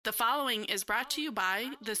The following is brought to you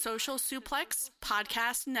by the Social Suplex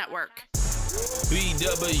Podcast Network.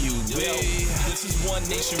 BWB, this is One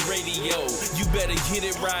Nation Radio. You better get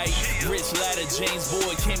it right. Rich Latta, James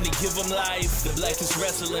Boyd came to give them life. The Blackest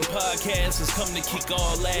Wrestling Podcast has come to kick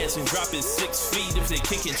all ass and drop it 6 feet if they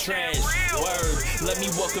kicking trash. Word, let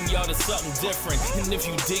me welcome y'all to something different. And if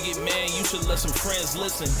you dig it, man, you should let some friends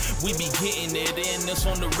listen. We be getting it in, this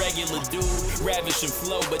on the regular, dude. Ravish and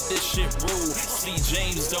flow, but this shit rude. See,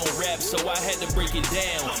 James don't rap, so I had to break it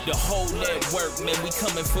down. The whole network, man, we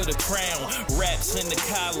coming for the crown. Raps in the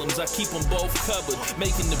columns, I keep them both covered.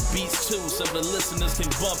 Making the beats too, so the listeners can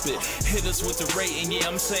bump it. Hit us with the rating, yeah,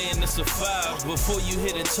 I'm saying it's a 5. Before you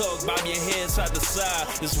hit it, talk, bob your head side to side.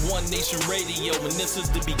 It's One Nation Radio, and this is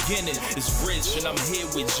the beginning. It's Rich, and I'm here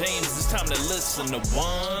with James. It's time to listen to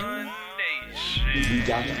One Nation. We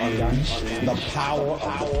got to unleash the power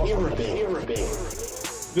of the pyramid.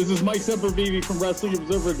 This is Mike Sempervive from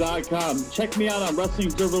WrestlingObserver.com. Check me out on Wrestling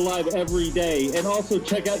Observer Live every day. And also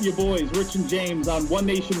check out your boys, Rich and James, on One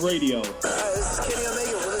Nation Radio. This is Kenny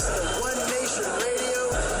Omega. We're listening to One Nation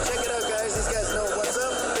Radio. Check it out, guys. These guys know what's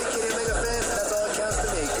up. Big Kenny Omega fans, that's all that counts to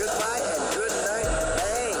me. Goodbye and good night.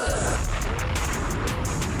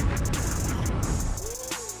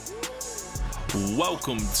 Bang.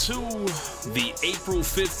 Welcome to the April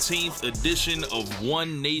 15th edition of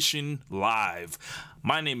One Nation Live.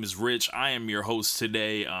 My name is Rich. I am your host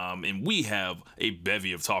today, and we have a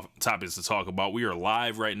bevy of topics to talk about. We are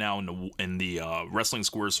live right now in the Wrestling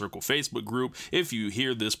Square Circle Facebook group. If you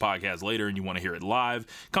hear this podcast later and you want to hear it live,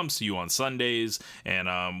 it comes to you on Sundays, and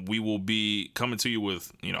we will be coming to you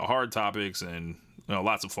with hard topics and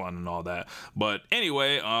lots of fun and all that. But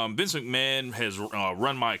anyway, Vince McMahon has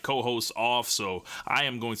run my co-host off, so I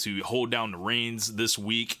am going to hold down the reins this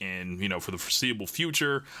week and, for the foreseeable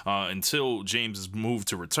future until James is moved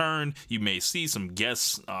to return. You may see some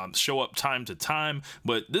guests show up time to time,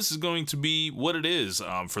 but this is going to be what it is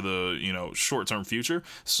for the, short-term future.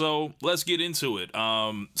 So let's get into it.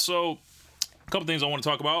 Couple things I want to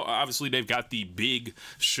talk about. Obviously, they've got the big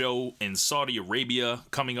show in Saudi Arabia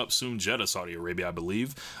coming up soon, Jeddah, Saudi Arabia, I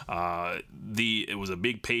believe. It was a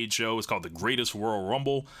big paid show. It's called the Greatest Royal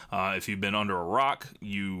Rumble. If you've been under a rock,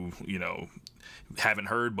 you haven't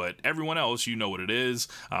heard, but everyone else, you know what it is.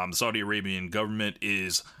 The Saudi Arabian government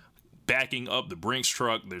is backing up the Brinks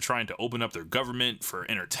truck. They're trying to open up their government for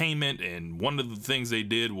entertainment, and one of the things they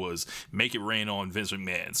did was make it rain on Vince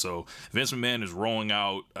McMahon. So Vince McMahon is rolling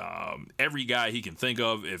out every guy he can think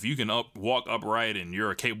of. If you can walk upright and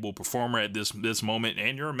you're a capable performer at this moment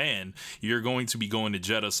and you're a man, you're going to be going to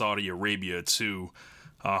Jeddah, Saudi Arabia to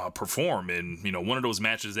perform. And one of those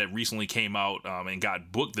matches that recently came out and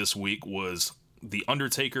got booked this week was The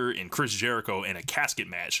Undertaker and Chris Jericho in a casket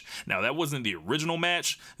match. Now, that wasn't the original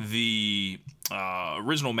match. The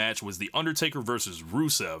original match was The Undertaker versus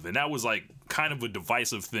Rusev, and that was like kind of a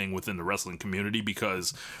divisive thing within the wrestling community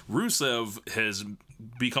because Rusev has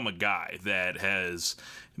become a guy that has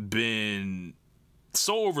been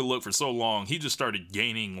so overlooked for so long. He just started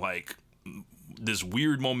gaining like this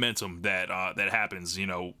weird momentum that happens,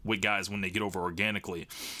 with guys when they get over organically,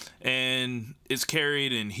 and it's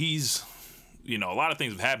carried, and he's a lot of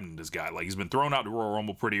things have happened to this guy. Like, he's been thrown out the Royal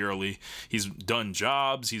Rumble pretty early. He's done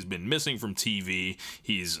jobs. He's been missing from TV.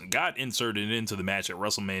 He's got inserted into the match at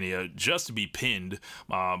WrestleMania just to be pinned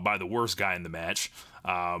by the worst guy in the match.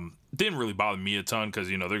 Didn't really bother me a ton because,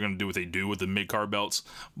 they're going to do what they do with the mid-card belts.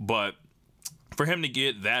 But for him to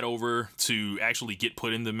get that over to actually get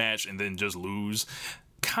put in the match and then just lose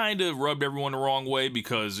kind of rubbed everyone the wrong way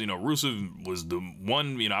because, Rusev was the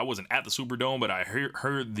one, I wasn't at the Superdome, but I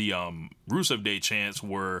heard the Rusev Day chants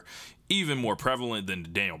were even more prevalent than the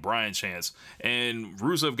Daniel Bryan chants. And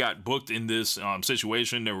Rusev got booked in this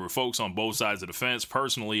situation. There were folks on both sides of the fence.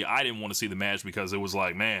 Personally, I didn't want to see the match because it was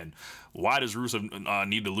like, man, why does Rusev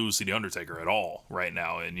need to lose to The Undertaker at all right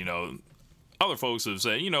now? And, other folks have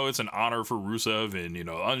said, it's an honor for Rusev, and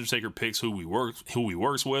Undertaker picks who he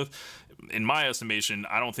works with. In my estimation,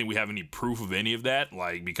 I don't think we have any proof of any of that,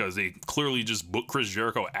 because they clearly just booked Chris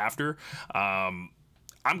Jericho after. I'm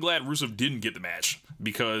glad Rusev didn't get the match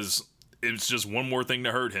because it's just one more thing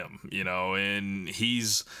to hurt him, and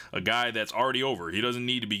he's a guy that's already over. He doesn't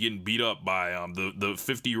need to be getting beat up by the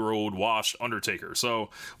 50-year-old washed Undertaker.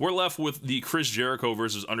 So we're left with the Chris Jericho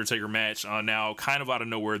versus Undertaker match now, kind of out of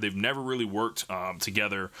nowhere. They've never really worked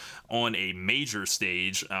together on a major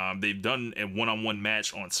stage. They've done a one-on-one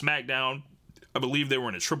match on SmackDown. I believe they were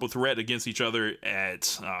in a triple threat against each other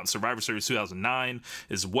at Survivor Series 2009,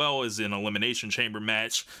 as well as an Elimination Chamber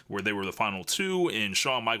match where they were the final two, and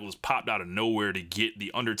Shawn Michaels popped out of nowhere to get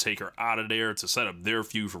The Undertaker out of there to set up their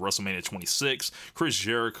feud for WrestleMania 26. Chris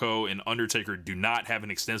Jericho and Undertaker do not have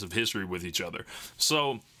an extensive history with each other.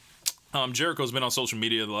 So Jericho's been on social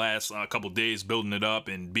media the last couple days building it up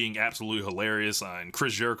and being absolutely hilarious, and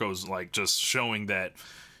Chris Jericho's like just showing that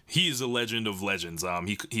he is a legend of legends.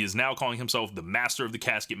 He is now calling himself the master of the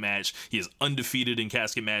casket match. He is undefeated in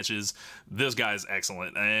casket matches. This guy is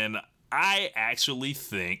excellent. And I actually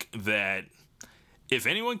think that if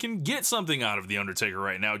anyone can get something out of The Undertaker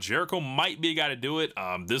right now, Jericho might be a guy to do it.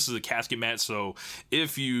 This is a casket match, so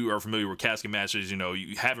if you are familiar with casket matches,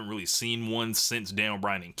 you haven't really seen one since Daniel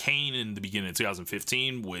Bryan and Kane in the beginning of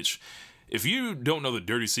 2015, which, if you don't know the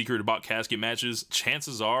dirty secret about casket matches,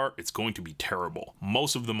 chances are it's going to be terrible.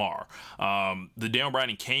 Most of them are. The Daniel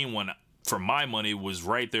Bryan and Kane one, for my money, was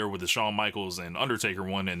right there with the Shawn Michaels and Undertaker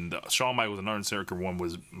one, and the Shawn Michaels and Undertaker one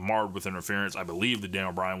was marred with interference. I believe the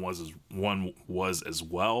Daniel Bryan one was as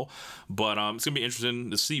well, but it's going to be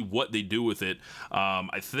interesting to see what they do with it.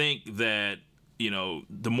 I think that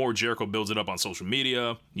the more Jericho builds it up on social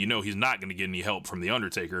media, he's not going to get any help from The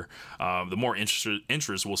Undertaker. The more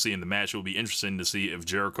interest we'll see in the match. It will be interesting to see if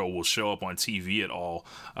Jericho will show up on TV at all,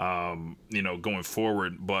 going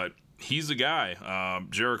forward. But he's the guy,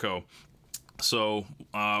 Jericho. So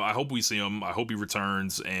I hope we see him. I hope he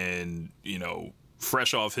returns and,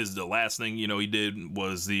 fresh off the last thing, he did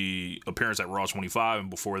was the appearance at Raw 25, and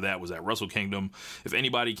before that was at Wrestle Kingdom. If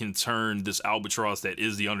anybody can turn this albatross that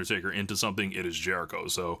is The Undertaker into something, it is Jericho.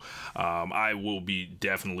 So I will be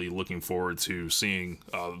definitely looking forward to seeing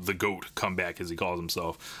the GOAT come back, as he calls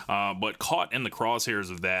himself. But caught in the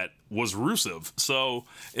crosshairs of that was Rusev. So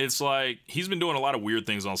it's like he's been doing a lot of weird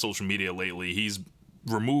things on social media lately. He's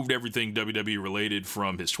removed everything WWE related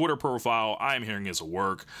from his Twitter profile. I'm hearing it's a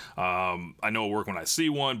work. I know a work when I see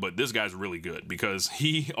one, but this guy's really good because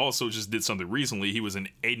he also just did something recently. He was in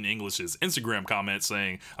Aiden English's Instagram comment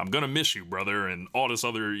saying, "I'm gonna miss you, brother," and all this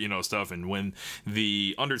other stuff. And when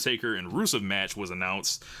the Undertaker and Rusev match was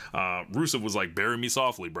announced, Rusev was like, "Bury me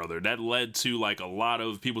softly, brother." That led to like a lot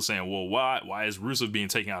of people saying, "Well, why is Rusev being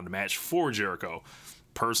taken out of the match for Jericho?"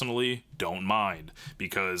 Personally, don't mind,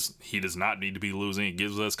 because he does not need to be losing. It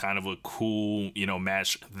gives us kind of a cool,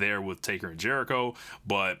 match there with Taker and Jericho.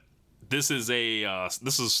 But this is a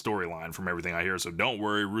storyline from everything I hear. So don't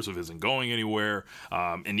worry, Rusev isn't going anywhere.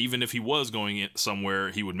 And even if he was going somewhere,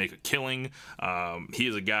 he would make a killing. He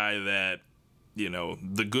is a guy that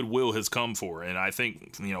the goodwill has come for, and I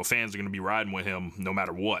think fans are going to be riding with him no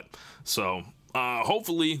matter what. So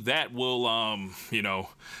hopefully that will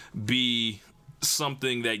be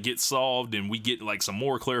something that gets solved and we get like some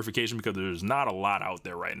more clarification, because there's not a lot out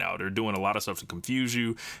there right now. They're doing a lot of stuff to confuse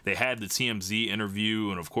you. They had the TMZ interview,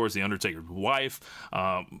 and of course the Undertaker's wife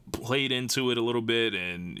played into it a little bit,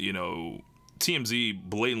 and TMZ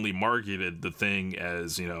blatantly marketed the thing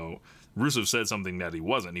as Rusev said something that he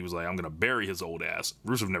wasn't. He was like, "I'm gonna bury his old ass."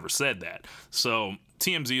 Rusev never said that. So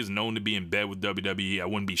TMZ is known to be in bed with WWE. I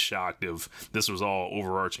wouldn't be shocked if this was all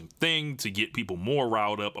overarching thing to get people more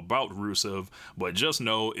riled up about Rusev. But just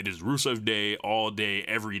know it is Rusev Day all day,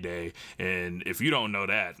 every day. And if you don't know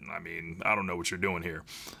that, I don't know what you're doing here.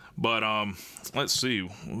 But let's see.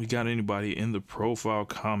 We got anybody in the profile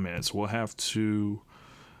comments? We'll have to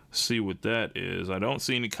see what that is. I don't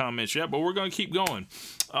see any comments yet, but we're going to keep going.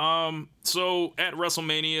 So at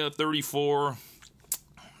WrestleMania 34,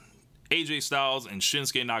 AJ Styles and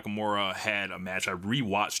Shinsuke Nakamura had a match. I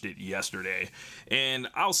rewatched it yesterday, and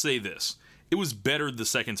I'll say this: it was better the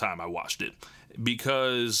second time I watched it,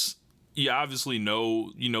 because you obviously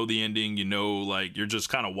know the ending, like you're just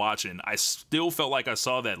kind of watching. I still felt like I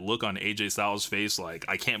saw that look on AJ Styles' face, like,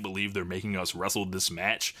 I can't believe they're making us wrestle this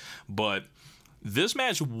match. But this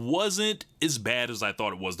match wasn't as bad as I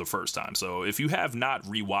thought it was the first time. So if you have not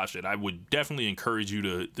rewatched it, I would definitely encourage you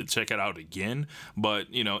to check it out again. But,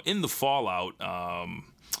 in the fallout,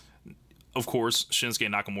 of course, Shinsuke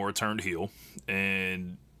Nakamura turned heel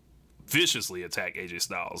and viciously attacked AJ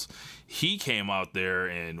Styles. He came out there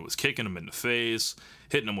and was kicking him in the face,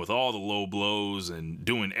 hitting him with all the low blows, and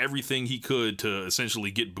doing everything he could to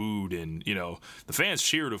essentially get booed. And the fans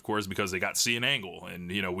cheered, of course, because they got to see an angle, and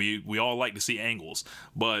we all like to see angles.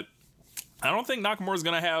 But I don't think Nakamura's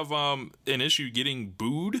going to have an issue getting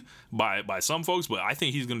booed by some folks, but I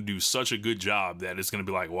think he's going to do such a good job that it's going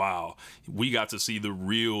to be like, wow, we got to see the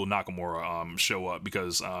real Nakamura show up.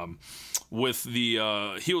 Because with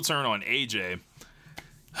the heel turn on AJ,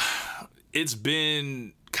 it's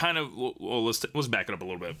been kind of, well, let's back it up a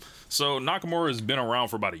little bit. So Nakamura has been around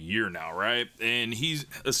for about a year now, right? And he's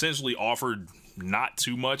essentially offered not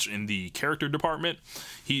too much in the character department.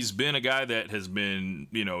 He's been a guy that has been,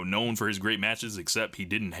 known for his great matches, except he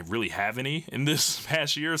didn't really have any in this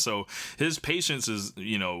past year. So his patience is,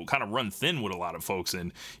 kind of run thin with a lot of folks.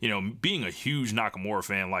 And, being a huge Nakamura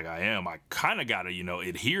fan like I am, I kind of got to,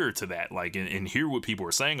 adhere to that, like, and hear what people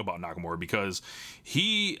are saying about Nakamura, because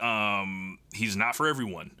he's not for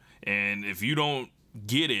everyone. And if you don't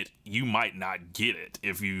get it, you might not get it,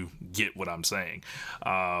 if you get what I'm saying.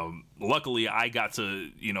 Luckily, I got to,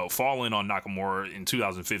 fall in on Nakamura in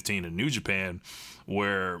 2015 in New Japan,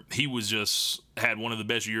 where he was just had one of the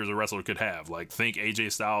best years a wrestler could have. Like, think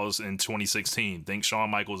AJ Styles in 2016, think Shawn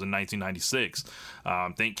Michaels in 1996,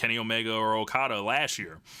 think Kenny Omega or Okada last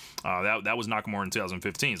year. That was Nakamura in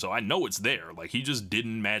 2015. So I know it's there. Like, he just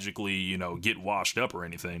didn't magically, get washed up or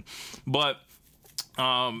anything. But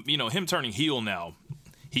him turning heel now,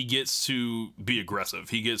 he gets to be aggressive.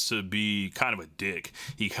 He gets to be kind of a dick.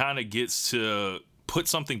 He kind of gets to put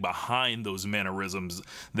something behind those mannerisms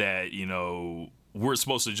that, we're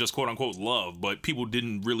supposed to just quote unquote love, but people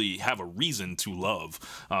didn't really have a reason to love,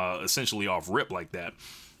 essentially off rip like that.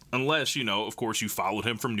 Unless, of course, you followed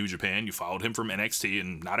him from New Japan, you followed him from NXT,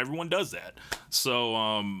 and not everyone does that. So,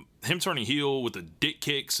 him turning heel with the dick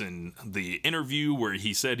kicks and the interview where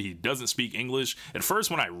he said he doesn't speak English. At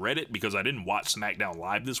first, when I read it, because I didn't watch SmackDown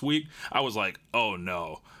Live this week, I was like, oh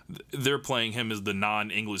no, they're playing him as the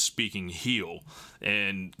non-English speaking heel.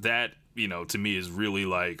 And that, to me is really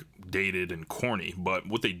like dated and corny. But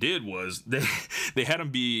what they did was they had him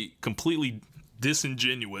be completely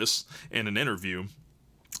disingenuous in an interview,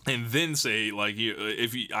 and then say, like,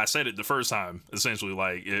 I said it the first time, essentially,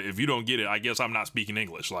 like, if you don't get it, I guess I'm not speaking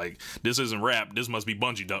English. Like, this isn't rap, this must be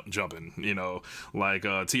bungee jumping, like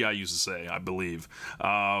T.I. used to say, I believe.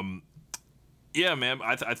 Yeah, man,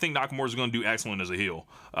 I think Nakamura's going to do excellent as a heel.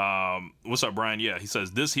 What's up, Brian? Yeah, he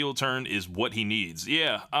says, this heel turn is what he needs.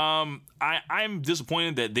 Yeah, I'm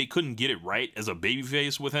disappointed that they couldn't get it right as a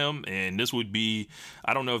babyface with him, and this would be,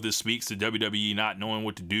 I don't know if this speaks to WWE not knowing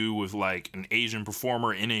what to do with, like, an Asian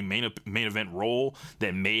performer in a main event role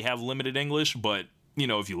that may have limited English, but,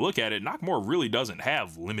 if you look at it, Nakamura really doesn't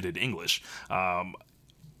have limited English.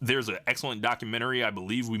 There's an excellent documentary. I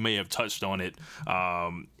believe we may have touched on it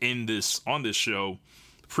on this show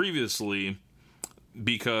previously,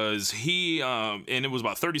 because he and it was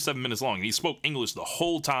about 37 minutes long, and he spoke English the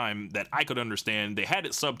whole time that I could understand. They had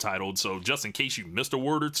it subtitled, so just in case you missed a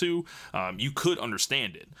word or two, you could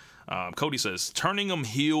understand it. Cody says, turning him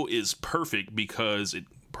heel is perfect because it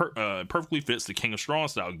perfectly fits the King of Strong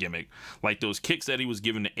style gimmick, like those kicks that he was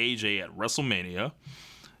given to AJ at WrestleMania.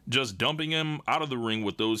 Just dumping him out of the ring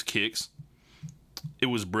with those kicks, it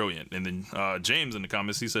was brilliant. And then James in the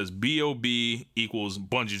comments, he says B.O.B. equals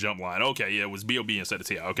bungee jump line. Okay, yeah, it was B.O.B. instead of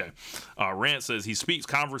T.I. Okay. Rant says he speaks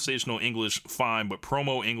conversational English fine, but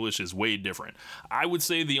promo English is way different. I would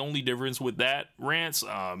say the only difference with that, Rant,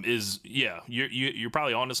 is, yeah, you're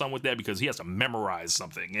probably onto something with that, because he has to memorize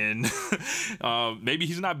something, and maybe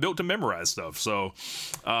he's not built to memorize stuff. So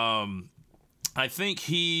I think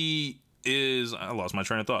I lost my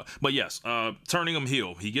train of thought. But yes, turning him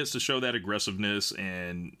heel, he gets to show that aggressiveness,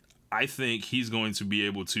 and I think he's going to be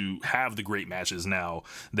able to have the great matches now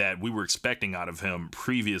that we were expecting out of him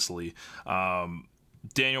previously.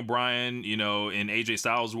 Daniel Bryan, and AJ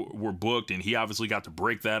Styles were booked, and he obviously got to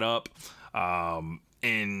break that up.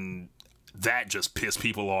 And that just pissed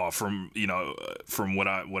people off from what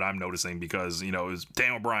I'm noticing, because, it was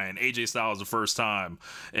Daniel Bryan, AJ Styles the first time,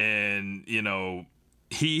 and,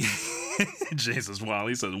 he Jesus, wow,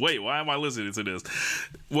 he says, wait, why am I listening to this?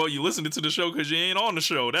 Well, you listening to the show because you ain't on the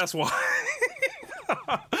show, that's why.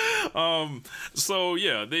 So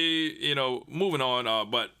yeah, they, moving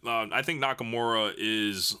on, but I think Nakamura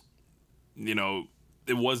is,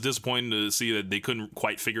 it was disappointing to see that they couldn't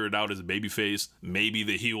quite figure it out as a babyface. Maybe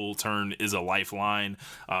the heel turn is a lifeline.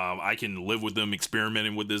 I can live with them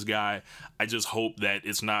experimenting with this guy. I just hope that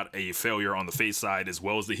it's not a failure on the face side as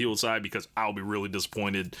well as the heel side, because I'll be really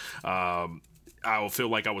disappointed. I'll feel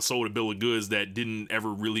like I was sold a bill of goods that didn't ever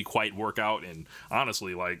really quite work out. And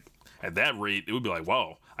honestly, like, at that rate, it would be like,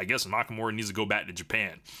 wow, I guess Nakamura needs to go back to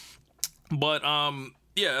Japan. But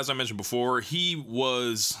yeah, as I mentioned before, he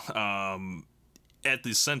was at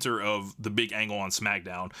the center of the big angle on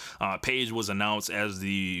SmackDown. Paige was announced as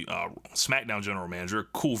the SmackDown general manager.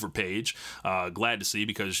 Cool for Paige. Glad to see,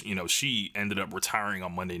 because, she ended up retiring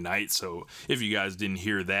on Monday night. So if you guys didn't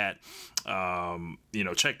hear that,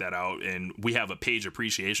 check that out. And we have a page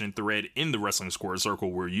appreciation thread in the Wrestling Squared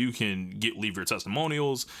Circle where you can leave your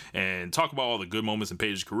testimonials and talk about all the good moments in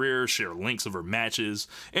Paige's career, share links of her matches,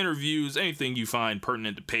 interviews, anything you find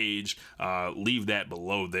pertinent to Paige. Leave that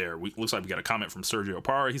below there. Looks like we got a comment from Sergio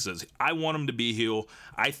Parra. He says, I want him to be heel.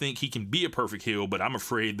 I think he can be a perfect heel, but I'm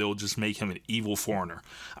afraid they'll just make him an evil foreigner.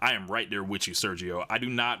 I am right there with you, Sergio. I do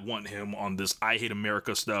not want him on this I Hate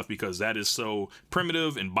America stuff because that is so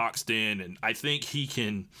primitive and boxed in, and I think he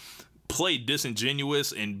can play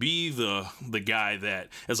disingenuous and be the guy that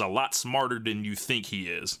is a lot smarter than you think he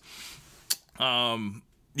is.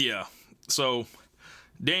 So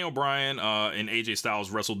Daniel Bryan and AJ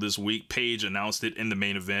Styles wrestled this week. Paige announced it in the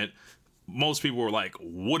main event. Most people were like,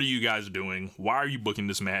 what are you guys doing? Why are you booking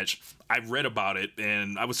this match? I read about it,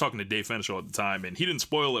 and I was talking to Dave Fenshaw at the time, and he didn't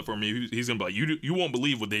spoil it for me. He's going to be like, you won't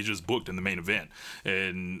believe what they just booked in the main event.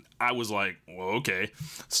 And I was like, well, okay.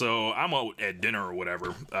 So I'm out at dinner or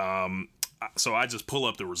whatever. So I just pull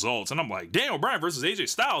up the results, and I'm like, Daniel Bryan versus AJ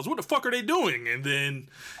Styles, what the fuck are they doing? And then,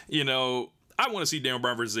 I want to see Daniel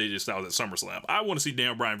Bryan versus AJ Styles at SummerSlam. I want to see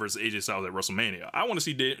Daniel Bryan versus AJ Styles at WrestleMania. I want to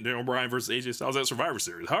see Daniel Bryan versus AJ Styles at Survivor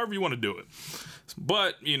Series. However you want to do it.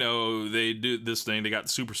 But, they did this thing. They got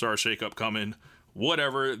the Superstar Shakeup coming.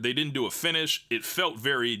 Whatever. They didn't do a finish. It felt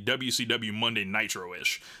very WCW Monday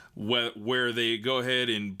Nitro-ish. Where they go ahead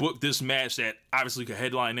and book this match that obviously could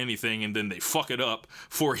headline anything, and then they fuck it up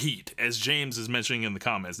for heat. As James is mentioning in the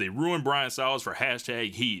comments, they ruined Bryan Styles for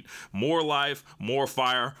hashtag heat. More life, more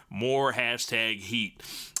fire, more hashtag heat.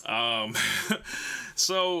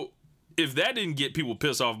 So if that didn't get people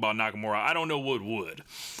pissed off about Nakamura, I don't know what would.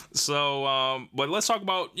 So, but let's talk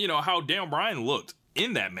about, how Daniel Bryan looked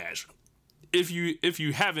in that match. If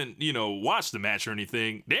you haven't, watched the match or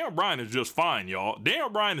anything, Daniel Bryan is just fine, y'all. Daniel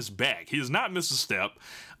Bryan is back. He has not missed a step.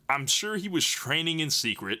 I'm sure he was training in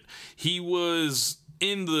secret. He was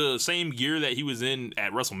in the same gear that he was in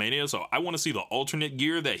at WrestleMania, so I want to see the alternate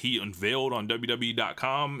gear that he unveiled on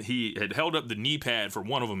WWE.com. He had held up the knee pad for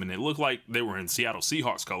one of them, and it looked like they were in Seattle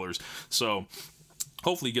Seahawks colors. So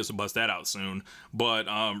hopefully he gets to bust that out soon. But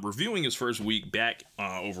reviewing his first week back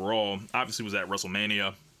overall, obviously was at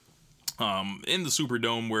WrestleMania. In the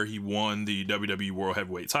Superdome, where he won the WWE World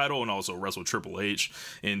Heavyweight title and also wrestled Triple H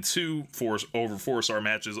in two 4-star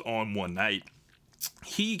matches on one night.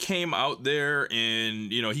 He came out there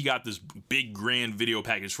and, he got this big grand video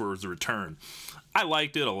package for his return. I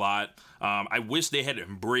liked it a lot. I wish they had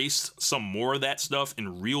embraced some more of that stuff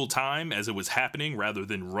in real time as it was happening rather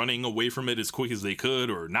than running away from it as quick as they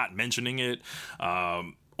could or not mentioning it.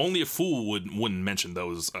 Only a fool wouldn't mention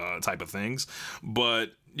those type of things.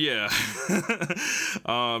 But yeah,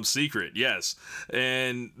 secret, yes.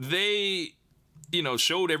 And they,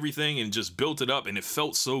 showed everything and just built it up, and it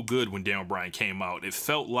felt so good when Daniel Bryan came out. It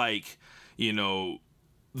felt like, the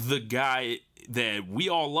guy that we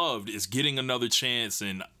all loved is getting another chance,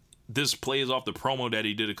 and this plays off the promo that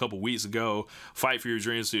he did a couple weeks ago. Fight for your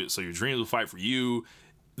dreams, so your dreams will fight for you.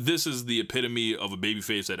 This is the epitome of a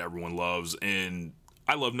babyface that everyone loves, and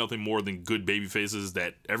I love nothing more than good baby faces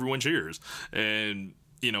that everyone cheers. And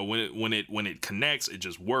when it connects, it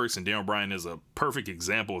just works. And Daniel Bryan is a perfect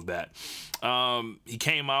example of that. He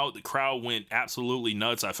came out, the crowd went absolutely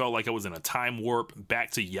nuts. I felt like I was in a time warp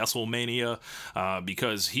back to WrestleMania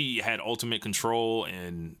because he had ultimate control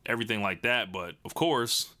and everything like that. But of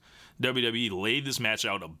course, WWE laid this match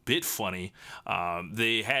out a bit funny.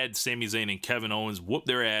 They had Sami Zayn and Kevin Owens whoop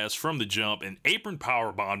their ass from the jump and apron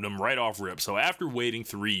powerbombed them right off rip. So after waiting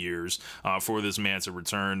 3 years for this man to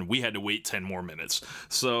return, we had to wait 10 more minutes.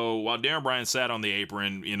 So while Daniel Bryan sat on the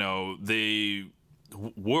apron, they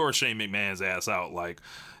wore Shane McMahon's ass out. Like,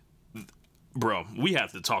 bro, we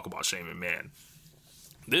have to talk about Shane McMahon.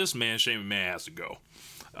 This man, Shane McMahon, has to go.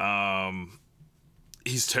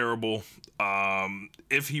 He's terrible.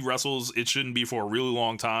 If he wrestles, it shouldn't be for a really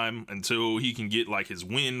long time until he can get like his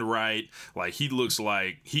wind right. Like, he looks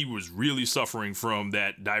like he was really suffering from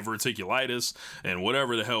that diverticulitis and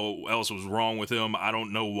whatever the hell else was wrong with him. I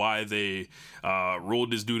don't know why they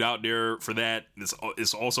rolled this dude out there for that.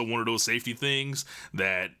 It's also one of those safety things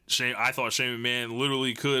that I thought Shane McMahon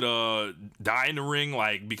literally could die in the ring,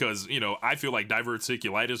 like, because I feel like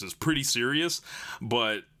diverticulitis is pretty serious,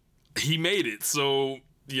 but he made it. So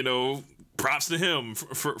props to him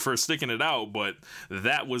for sticking it out, but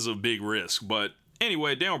that was a big risk. But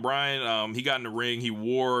anyway, Daniel Bryan, he got in the ring. He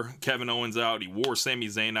wore Kevin Owens out. He wore Sami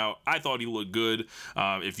Zayn out. I thought he looked good.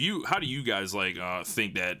 How do you guys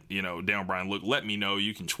think that Daniel Bryan looked? Let me know.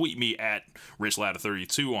 You can tweet me at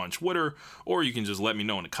RichLadder32 on Twitter, or you can just let me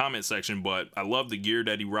know in the comment section. But I love the gear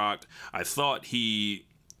that he rocked. I thought he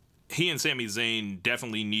he and Sami Zayn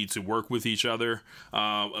definitely need to work with each other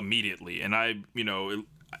immediately. And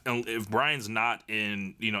if Bryan's not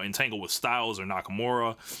entangled with Styles or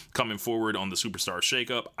Nakamura coming forward on the Superstar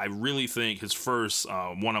Shakeup, I really think his first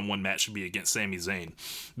one-on-one match should be against Sami Zayn,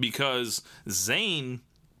 because Zayn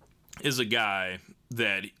is a guy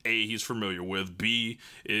that A, he's familiar with, B,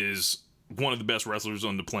 is one of the best wrestlers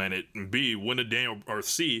on the planet, and B, C, wouldn't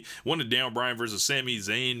a Daniel Bryan versus Sami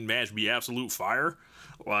Zayn match be absolute fire?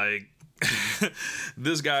 Like,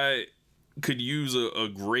 this guy could use a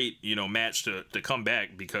great, match to come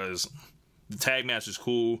back, because the tag match is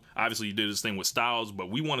cool. Obviously, you did this thing with Styles, but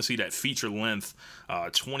we want to see that feature length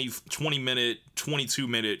 20 minute, 22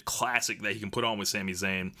 minute classic that he can put on with Sami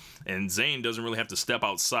Zayn. And Zayn doesn't really have to step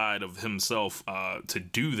outside of himself to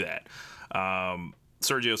do that.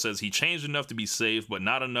 Sergio says he changed enough to be safe, but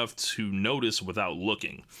not enough to notice without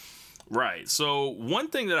looking. Right. So one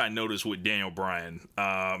thing that I noticed with Daniel Bryan,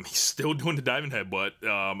 he's still doing the diving headbutt.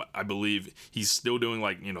 I believe he's still doing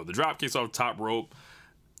the drop kicks off the top rope.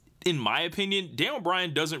 In my opinion, Daniel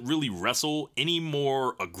Bryan doesn't really wrestle any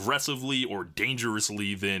more aggressively or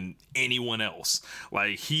dangerously than anyone else.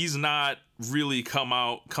 Like, he's not really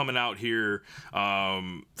coming out here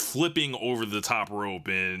flipping over the top rope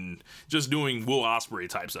and just doing Will Ospreay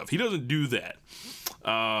type stuff. He doesn't do that.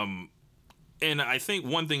 And I think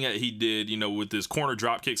one thing that he did, with this corner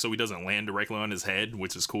drop kick, so he doesn't land directly on his head,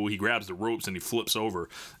 which is cool. He grabs the ropes and he flips over,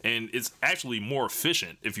 and it's actually more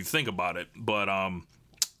efficient if you think about it. But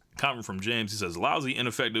comment from James, he says, lousy,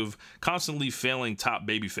 ineffective, constantly failing top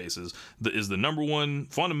baby faces is the number one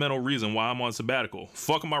fundamental reason why I'm on sabbatical.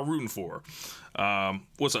 Fuck am I rooting for?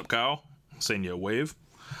 What's up, Kyle? Sending you a wave.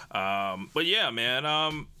 But yeah, man,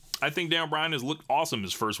 I think Daniel Bryan has looked awesome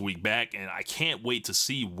his first week back, and I can't wait to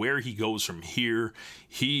see where he goes from here.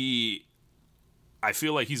 I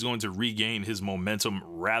feel like he's going to regain his momentum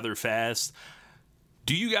rather fast.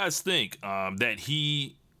 Do you guys think that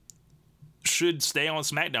he should stay on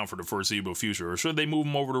SmackDown for the foreseeable future, or should they move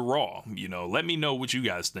him over to Raw? Let me know what you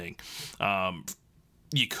guys think.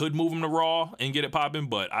 You could move him to Raw and get it popping,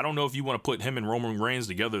 but I don't know if you want to put him and Roman Reigns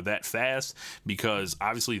together that fast, because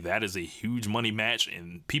obviously that is a huge money match,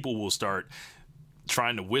 and people will start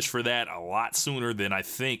trying to wish for that a lot sooner than I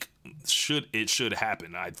think it should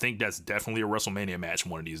happen. I think that's definitely a WrestleMania match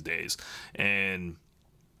one of these days, and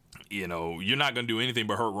you're not going to do anything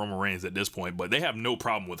but hurt Roman Reigns at this point, but they have no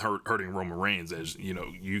problem with hurting Roman Reigns, as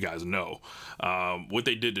you guys know. What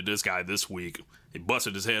they did to this guy this week, they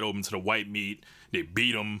busted his head open to the white meat. They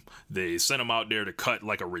beat him. They sent him out there to cut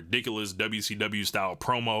like a ridiculous WCW style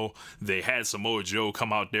promo. They had Samoa Joe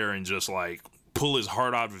come out there and just pull his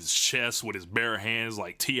heart out of his chest with his bare hands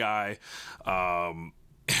like T.I.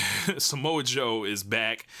 Samoa Joe is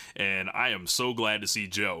back, and I am so glad to see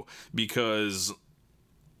Joe, because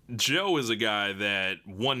Joe is a guy that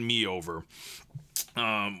won me over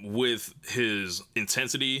with his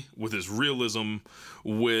intensity, with his realism,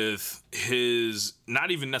 with his,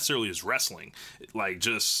 not even necessarily his wrestling,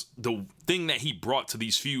 just the thing that he brought to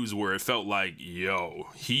these feuds, where it felt like,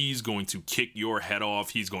 he's going to kick your head off,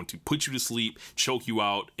 he's going to put you to sleep, choke you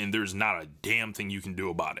out, and there's not a damn thing you can do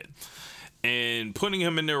about it. And putting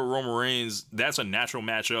him in there with Roman Reigns, that's a natural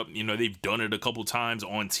matchup. They've done it a couple times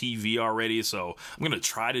on TV already, so I'm going to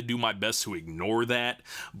try to do my best to ignore that.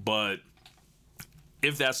 But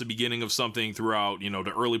if that's the beginning of something throughout,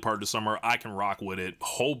 the early part of the summer, I can rock with it.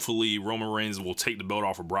 Hopefully, Roman Reigns will take the belt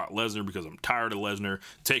off of Brock Lesnar, because I'm tired of Lesnar.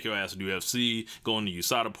 Take your ass to UFC, go into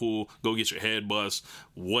USADA pool, go get your head bust,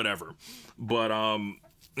 whatever. But,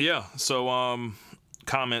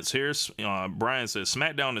 comments here. Brian says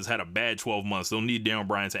SmackDown has had a bad 12 months. They'll need Daniel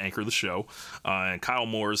Bryan to anchor the show. And Kyle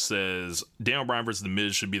Morris says Daniel Bryan versus The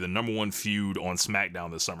Miz should be the number one feud on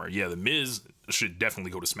SmackDown this summer. Yeah, The Miz should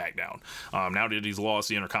definitely go to SmackDown. Now that he's lost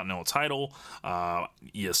the Intercontinental title,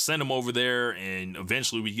 you send him over there, and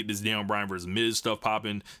eventually we get this Daniel Bryan versus Miz stuff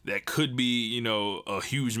popping. That could be, a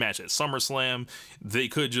huge match at SummerSlam. They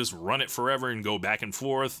could just run it forever and go back and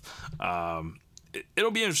forth.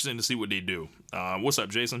 It'll be interesting to see what they do. What's up,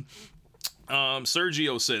 Jason?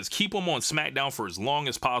 Sergio says, keep him on SmackDown for as long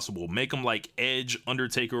as possible. Make him like Edge,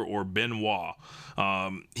 Undertaker, or Benoit.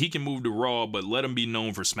 He can move to Raw, but let him be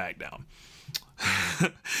known for SmackDown.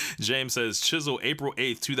 James says, chisel April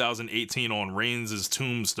 8th, 2018 on Reigns'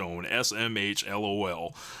 tombstone. SMH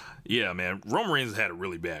LOL. Yeah, man, Roman Reigns had a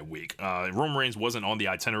really bad week. Roman Reigns wasn't on the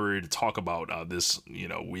itinerary to talk about this,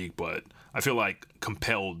 week, but I feel like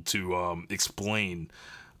compelled to explain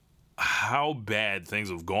how bad things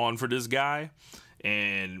have gone for this guy.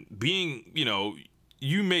 And being,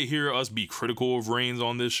 you may hear us be critical of Reigns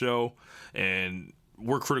on this show, and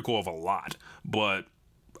we're critical of a lot, but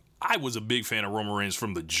I was a big fan of Roman Reigns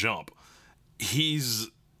from the jump. He's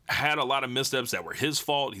had a lot of missteps that were his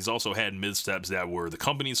fault. He's also had missteps that were the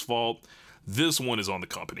company's fault. This one is on the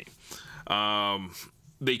company.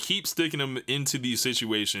 They keep sticking him into these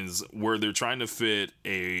situations where they're trying to fit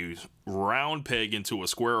a round peg into a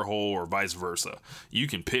square hole or vice versa. You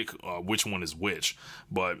can pick which one is which,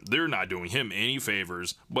 but they're not doing him any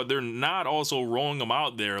favors, but they're not also rolling him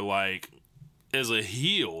out there like as a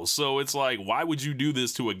heel. So it's like, why would you do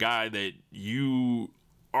this to a guy that you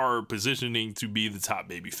are positioning to be the top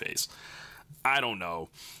babyface? I don't know.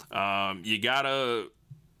 You gotta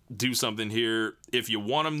do something here. If you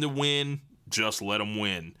want him to win, just let him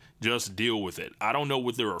win. Just deal with it. I don't know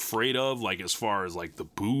what they're afraid of, like as far as like the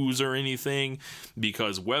boos or anything,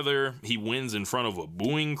 because whether he wins in front of a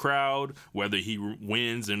booing crowd, whether he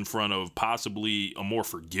wins in front of possibly a more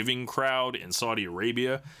forgiving crowd in Saudi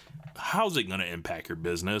Arabia, how's it going to impact your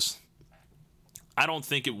business? I don't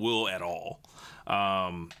think it will at all.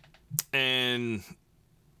 And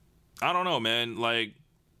I don't know, man. Like,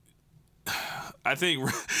 I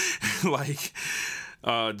think like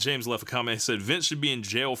James left a comment. He said Vince should be in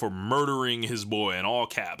jail for murdering his boy, in all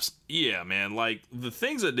caps. Yeah, man. Like, the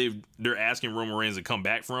things that they're asking Roman Reigns to come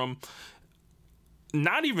back from,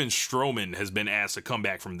 not even Strowman has been asked to come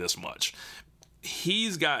back from this much.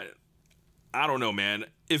 He's got, I don't know, man.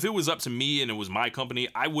 If it was up to me and it was my company,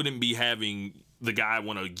 I wouldn't be having the guy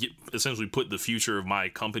want to essentially put the future of my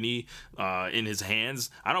company in his hands.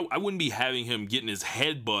 I wouldn't be having him getting his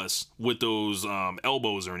head bust with those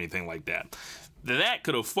elbows or anything like that. That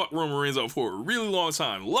could have fucked Roman Reigns up for a really long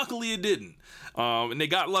time. Luckily, it didn't. And they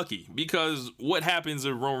got lucky, because what happens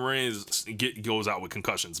if Roman Reigns goes out with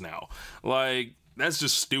concussions now? Like, that's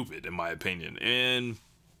just stupid, in my opinion. And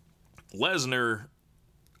Lesnar,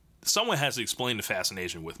 someone has to explain the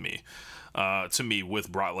fascination with me, to me,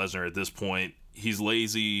 with Brock Lesnar at this point. He's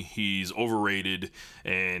lazy, he's overrated,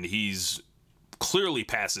 and he's clearly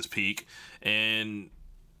past his peak. And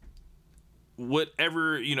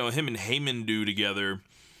whatever, him and Heyman do together,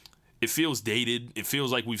 it feels dated. It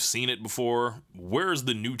feels like we've seen it before. Where's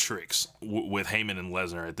the new tricks with Heyman and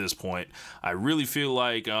Lesnar at this point? I really feel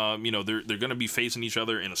like, they're going to be facing each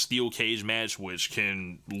other in a steel cage match, which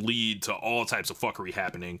can lead to all types of fuckery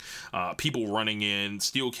happening. People running in.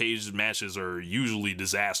 Steel cage matches are usually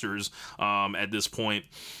disasters at this point.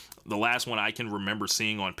 The last one I can remember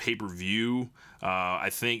seeing on pay-per-view,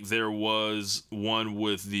 I think there was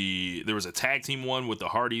a tag team one with the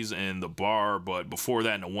Hardys and the Bar, but before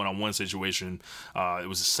that, in a one-on-one situation, it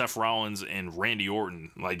was Seth Rollins and Randy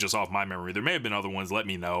Orton, like, just off my memory. There may have been other ones, let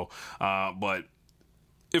me know, but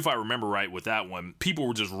if I remember right with that one, people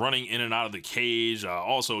were just running in and out of the cage.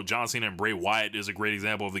 Also, John Cena and Bray Wyatt is a great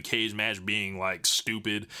example of the cage match being, like,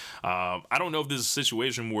 stupid. I don't know if this is a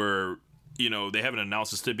situation where they haven't announced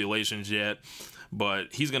the stipulations yet,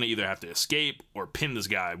 but he's going to either have to escape or pin this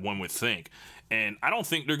guy, one would think. And I don't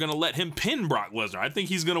think they're going to let him pin Brock Lesnar. I think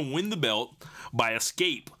he's going to win the belt by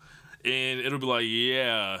escape. And it'll be like,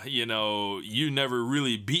 yeah, you never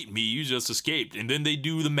really beat me. You just escaped. And then they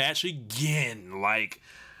do the match again. Like,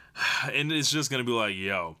 and it's just going to be like,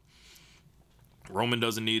 yo, Roman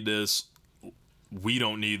doesn't need this. We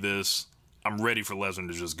don't need this. I'm ready for Lesnar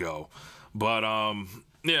to just go. But,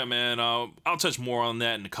 yeah, man, I'll touch more on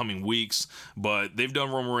that in the coming weeks, but they've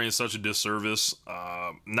done Roman Reigns such a disservice,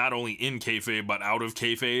 not only in kayfabe, but out of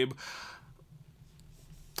kayfabe.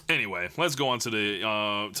 Anyway, let's go on to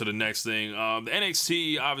the next thing. The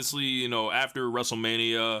NXT, obviously, after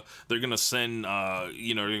WrestleMania, they're going to send, they're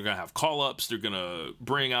going to have call-ups, they're going to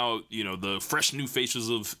bring out, the fresh new faces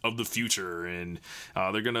of the future, and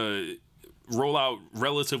they're going to roll out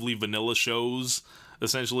relatively vanilla shows,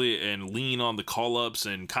 essentially, and lean on the call-ups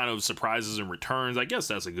and kind of surprises and returns. I guess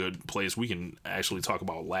that's a good place. We can actually talk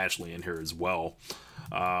about Lashley in here as well.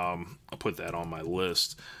 I'll put that on my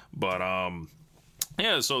list. But,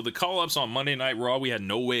 yeah, so the call-ups on Monday Night Raw, we had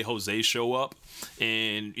No Way Jose show up,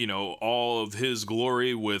 and, all of his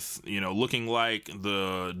glory with, looking like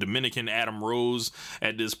the Dominican Adam Rose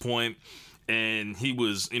at this point. And he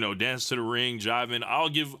was, dancing to the ring, jiving. I'll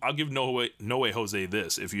give No Way Jose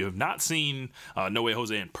this. If you have not seen No Way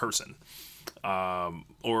Jose in person,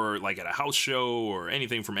 or like at a house show or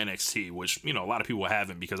anything from NXT, which, a lot of people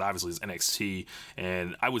haven't, because obviously it's NXT,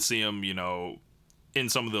 and I would see him, in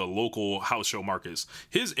some of the local house show markets.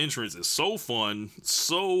 His entrance is so fun,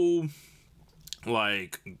 so,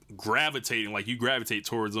 like, gravitating, like you gravitate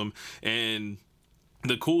towards him. And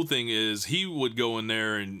the cool thing is he would go in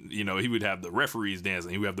there and, he would have the referees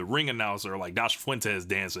dancing. He would have the ring announcer like Dasha Fuentes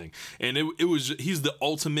dancing. And he's the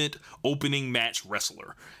ultimate opening match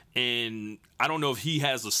wrestler. And I don't know if he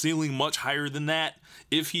has a ceiling much higher than that.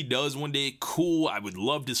 If he does one day, cool. I would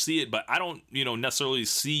love to see it, but I don't, necessarily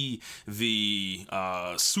see the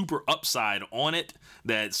super upside on it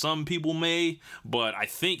that some people may. But I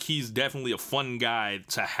think he's definitely a fun guy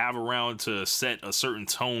to have around to set a certain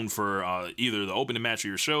tone for either the opening match of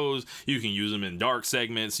your shows. You can use him in dark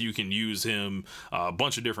segments. You can use him a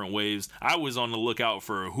bunch of different ways. I was on the lookout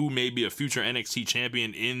for who may be a future NXT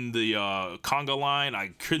champion in the Conga line. I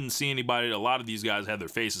couldn't see anybody. A lot of these guys had their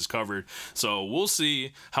faces covered, so we'll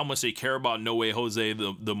see how much they care about No Way Jose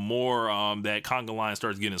the more that Conga line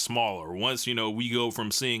starts getting smaller. Once we go from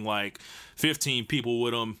seeing like 15 people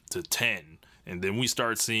with him to 10, and then we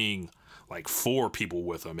start seeing like 4 people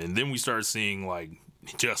with him, and then we start seeing like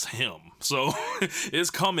just him. So it's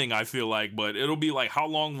coming, I feel like, but it'll be like, how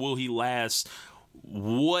long will he last?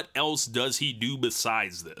 What else does he do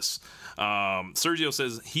besides this? Sergio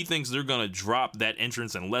says he thinks they're going to drop that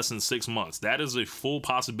entrance in less than 6 months. That is a full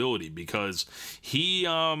possibility because he,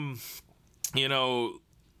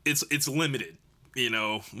 it's limited.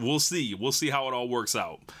 We'll see. We'll see how it all works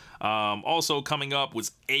out. Also coming up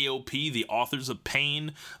was AOP, the Authors of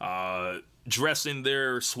Pain, dressed in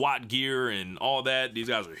their SWAT gear and all that. These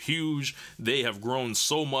guys are huge. They have grown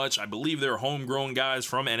so much. I believe they're homegrown guys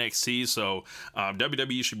from NXT, so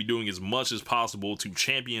WWE should be doing as much as possible to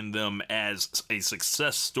champion them as a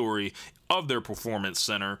success story of their performance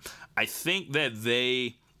center. I think that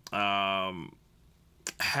they I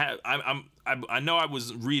know I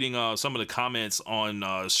was reading some of the comments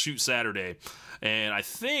on Shoot Saturday, and I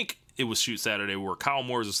think it was Shoot Saturday where Kyle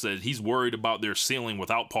Morris said he's worried about their ceiling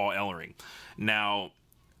without Paul Ellering. Now,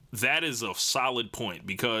 that is a solid point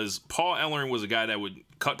because Paul Ellering was a guy that would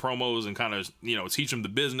cut promos and kind of, teach him the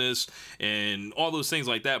business and all those things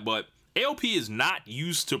like that. But AOP is not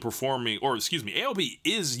used to performing, AOP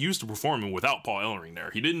is used to performing without Paul Ellering there.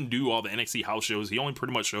 He didn't do all the NXT house shows. He only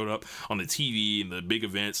pretty much showed up on the TV and the big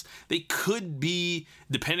events. They could be,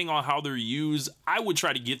 depending on how they're used, I would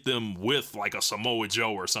try to get them with like a Samoa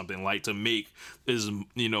Joe or something, like to make as,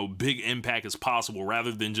 big impact as possible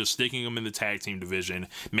rather than just sticking them in the tag team division,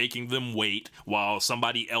 making them wait while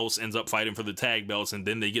somebody else ends up fighting for the tag belts and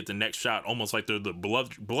then they get the next shot almost like they're the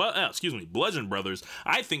Bludgeon Brothers.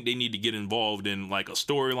 I think they need to get involved in like a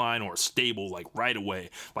storyline or a stable like right away.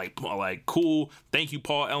 Like cool, thank you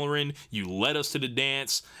Paul Ellering, you led us to the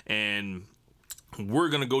dance and we're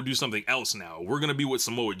gonna go do something else now. We're gonna be with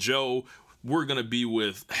Samoa Joe. We're gonna be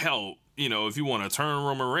with if you want to turn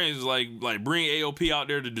Roman Reigns, like bring AOP out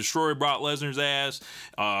there to destroy Brock Lesnar's ass,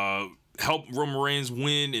 help Roman Reigns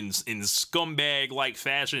win in scumbag like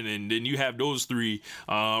fashion, and then you have those three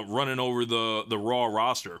running over the Raw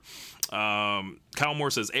roster. Kyle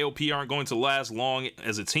Moore says AOP aren't going to last long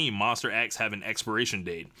as a team. Monster Acts have an expiration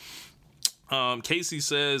date. Casey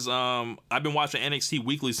says, I've been watching NXT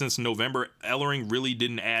weekly since November. Ellering really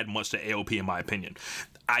didn't add much to AOP in my opinion.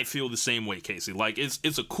 I feel the same way, Casey. Like,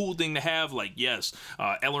 it's a cool thing to have. Like, yes,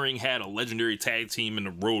 Ellering had a legendary tag team in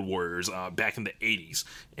the Road Warriors back in the 80s.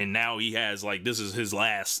 And now he has, like, this is his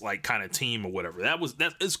last, like, kind of team or whatever.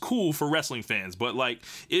 That is cool for wrestling fans. But, like,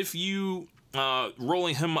 if you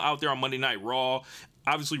rolling him out there on Monday Night Raw,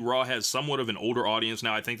 obviously Raw has somewhat of an older audience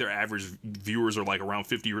now. I think their average viewers are like around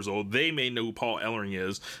 50 years old. They may know who Paul Ellering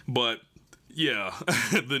is, but yeah,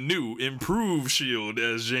 the new improved Shield,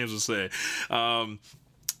 as James would say.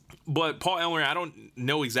 But Paul Ellering, I don't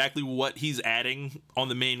know exactly what he's adding on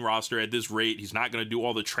the main roster at this rate. He's not going to do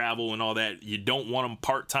all the travel and all that. You don't want him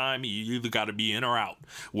part-time. You either got to be in or out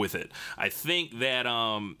with it. I think that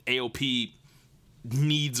AOP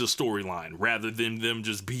needs a storyline rather than them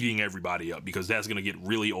just beating everybody up, because that's going to get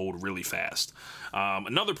really old really fast.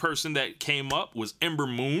 Another person that came up was Ember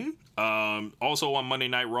Moon. Also on Monday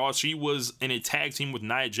Night Raw, she was in a tag team with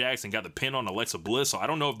Nia Jax and got the pin on Alexa Bliss. So I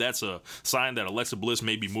don't know if that's a sign that Alexa Bliss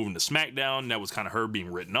may be moving to SmackDown. That was kind of her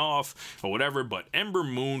being written off or whatever. But Ember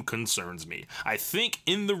Moon concerns me. I think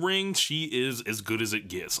in the ring, she is as good as it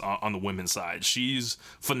gets on the women's side. She's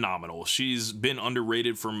phenomenal. She's been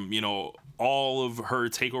underrated from, all of her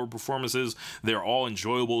takeover performances. They're all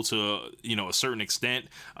enjoyable to, a certain extent.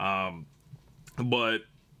 But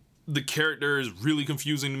the character is really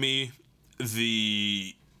confusing to me.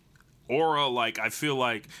 The aura, I feel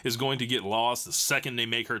like, is going to get lost the second they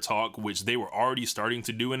make her talk, which they were already starting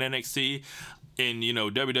to do in NXT. And,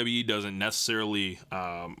 WWE doesn't necessarily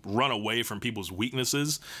run away from people's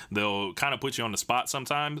weaknesses. They'll kind of put you on the spot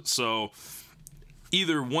sometimes. So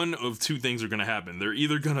either one of two things are going to happen. They're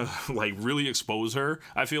either going to really expose her,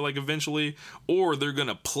 I feel like, eventually, or they're going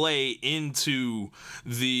to play into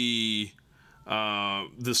the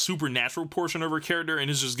the supernatural portion of her character, and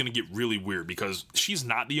it's just gonna get really weird because she's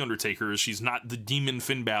not the Undertaker, she's not the demon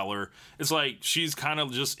Finn Balor. It's like she's kind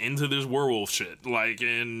of just into this werewolf shit, like,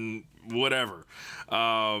 and whatever.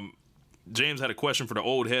 James had a question for the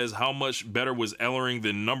old heads. How much better was Ellering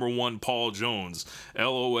than number one Paul Jones?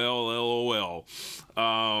 LOL.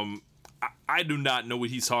 I do not know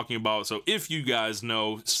what he's talking about. So if you guys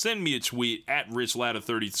know, send me a tweet at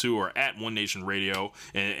RichLatta32 or at One Nation Radio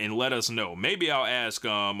and let us know. Maybe I'll ask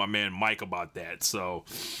my man Mike about that. So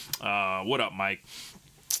what up, Mike?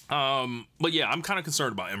 But yeah, I'm kind of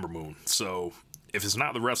concerned about Ember Moon. So if it's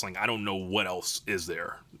not the wrestling, I don't know what else is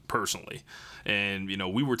there personally. And, you know,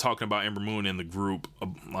 we were talking about Ember Moon in the group,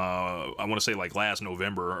 I want to say like last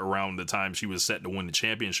November, around the time she was set to win the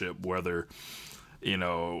championship, whether, you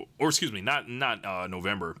know, or excuse me, not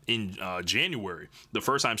November, in January, the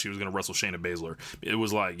first time she was going to wrestle Shayna Baszler, it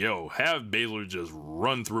was like, yo, have Baszler just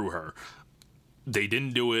run through her. They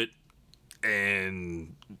didn't do it.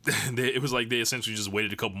 And it was like they essentially just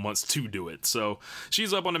waited a couple months to do it. So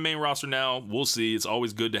she's up on the main roster now. We'll see. It's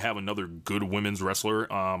always good to have another good women's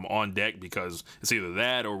wrestler on deck, because it's either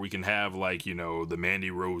that or we can have, like, you know, the Mandy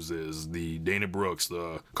Roses, the Dana Brooks,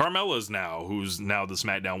 the Carmella's now, who's now the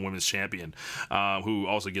SmackDown Women's Champion, who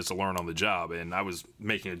also gets to learn on the job. And I was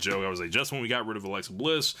making a joke. I was like, just when we got rid of Alexa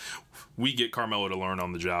Bliss, we get Carmella to learn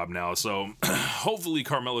on the job now. So hopefully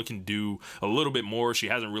Carmella can do a little bit more. She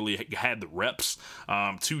hasn't really had the reps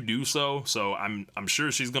to do so. So I'm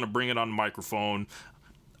sure she's going to bring it on the microphone.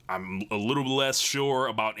 I'm a little less sure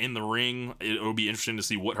about in the ring. It'll be interesting to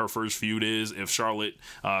see what her first feud is, if Charlotte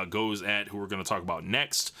goes at who we're going to talk about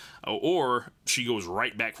next, or she goes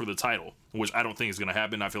right back for the title, which I don't think is going to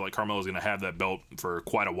happen. I feel like Carmella's going to have that belt for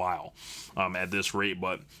quite a while at this rate.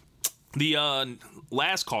 But the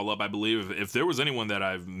last call-up, I believe, if there was anyone that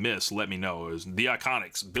I've missed, let me know. It was the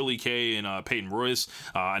Iconics, Billie Kay and Peyton Royce.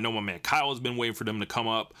 I know my man Kyle has been waiting for them to come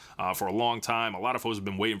up for a long time. A lot of folks have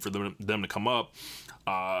been waiting for them to come up.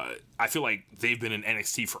 I feel like they've been in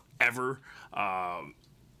NXT forever.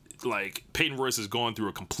 Like, Peyton Royce is going through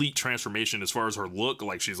a complete transformation as far as her look.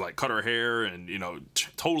 Like, she's like cut her hair and, you know,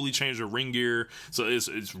 totally changed her ring gear. So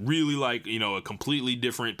it's really like, you know, a completely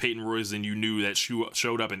different Peyton Royce than you knew that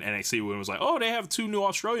showed up in NXT when it was like, oh, they have two new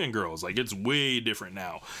Australian girls. Like, it's way different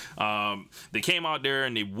now. They came out there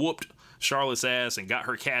and they whooped Charlotte's ass and got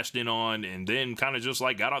her cashed in on, and then kind of just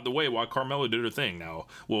like got out the way while Carmella did her thing. Now,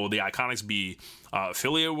 will the Iconics be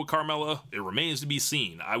affiliated with Carmella? It remains to be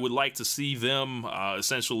seen. I would like to see them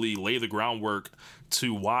essentially lay the groundwork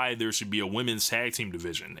to why there should be a women's tag team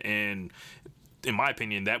division. And in my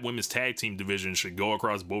opinion, that women's tag team division should go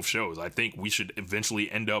across both shows. I think we should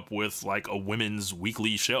eventually end up with like a women's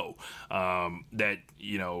weekly show that,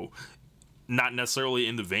 you know, not necessarily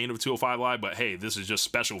in the vein of 205 Live, but hey, this is just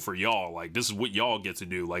special for y'all. Like, this is what y'all get to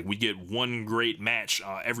do. Like, we get one great match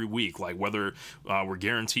every week. Like, whether we're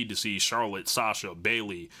guaranteed to see Charlotte, Sasha,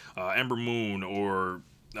 Bayley, Ember Moon, or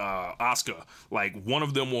Asuka, like, one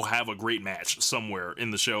of them will have a great match somewhere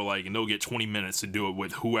in the show, like, and they'll get 20 minutes to do it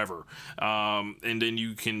with whoever, and then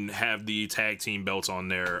you can have the tag team belts on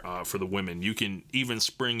there for the women. You can even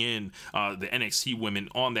spring in the NXT women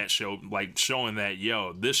on that show, like, showing that,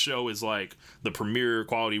 yo, this show is like the premier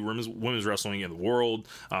quality women's wrestling in the world,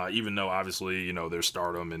 even though obviously, you know, there's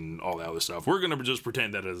Stardom and all that other stuff. We're gonna just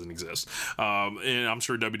pretend that doesn't exist, and I'm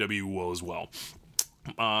sure WWE will as well.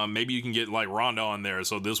 Maybe you can get like Ronda on there,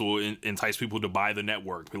 so this will entice people to buy the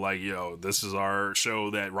network. Be like, yo, this is our show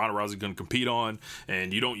that Ronda Rousey's going to compete on,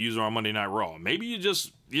 and you don't use her on Monday Night Raw. Maybe you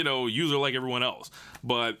just, you know, use her like everyone else.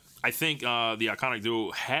 But I think the Iconic Duo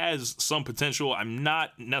has some potential. I'm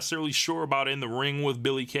not necessarily sure about it in the ring with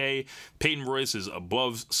Billie Kay. Peyton Royce is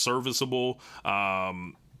above serviceable.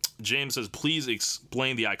 James says, please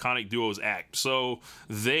explain the Iconic Duo's act. So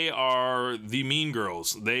they are the Mean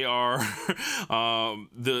Girls. They are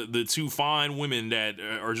the two fine women that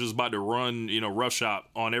are just about to run, you know, roughshod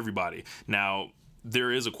on everybody. Now,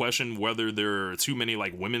 there is a question whether there are too many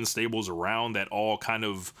like women's stables around that all kind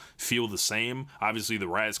of feel the same. Obviously, the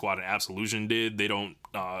Riot Squad and Absolution did. They don't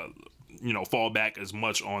you know, fall back as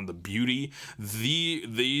much on the beauty.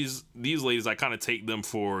 These ladies, I kind of take them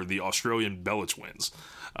for the Australian Bella Twins.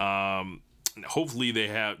 Hopefully they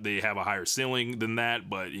have a higher ceiling than that,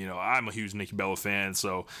 but you know, I'm a huge Nikki Bella fan,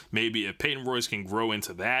 so maybe if Peyton Royce can grow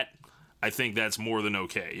into that, I think that's more than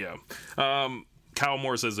okay. Yeah. Kyle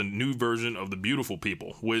Moore says a new version of the Beautiful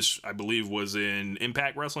People, which I believe was in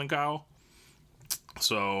Impact Wrestling, Kyle.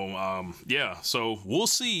 So yeah, so we'll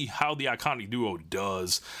see how the Iconic Duo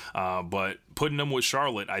does, but putting them with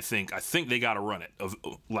Charlotte, I think they got to run it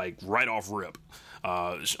like right off rip.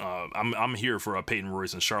 I'm here for a Peyton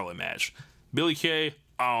Royce and Charlotte match. Billy Kay,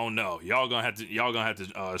 I don't know. Y'all gonna have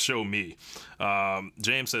to show me.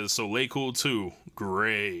 James says, so Lay Cool too.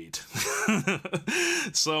 Great.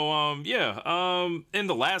 So and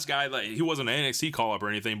the last guy, like, he wasn't an NXT call up or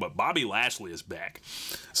anything, but Bobby Lashley is back.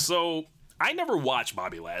 So I never watched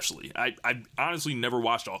Bobby Lashley. I honestly never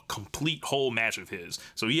watched a complete whole match of his.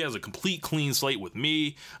 So he has a complete clean slate with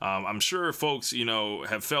me. I'm sure folks,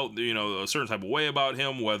 have felt, a certain type of way about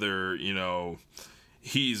him, whether,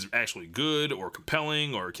 he's actually good or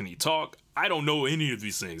compelling or can he talk. I don't know any of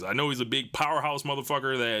these things. I know he's a big powerhouse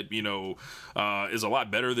motherfucker that, is a lot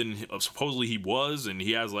better than supposedly he was, and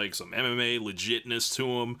he has like some MMA legitness to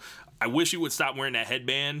him. I wish he would stop wearing that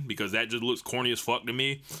headband because that just looks corny as fuck to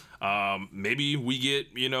me. Maybe we get,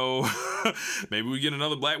 maybe we get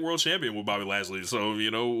another Black World Champion with Bobby Lashley. So,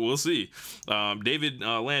 we'll see. David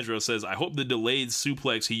Landro says, I hope the delayed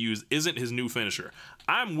suplex he used isn't his new finisher.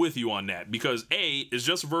 I'm with you on that because A, it's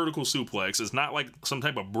just a vertical suplex. It's not like some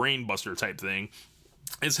type of brain buster type thing.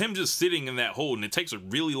 It's him just sitting in that hold, and it takes a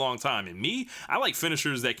really long time. And me, I like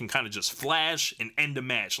finishers that can kind of just flash and end a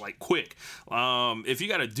match, like, quick. If you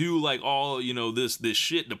got to do, like, all, this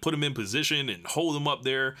shit to put him in position and hold him up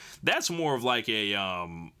there, that's more of like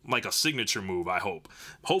a signature move, I hope.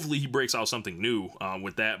 Hopefully he breaks out something new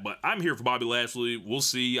with that. But I'm here for Bobby Lashley. We'll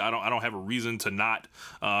see. I don't have a reason to not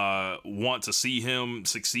want to see him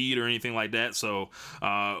succeed or anything like that. So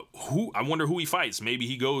I wonder who he fights. Maybe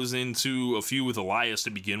he goes into a feud with Elias to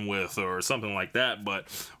begin with or something like that, but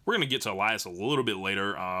we're gonna get to Elias a little bit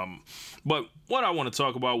later. But what I want to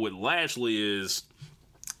talk about with Lashley is,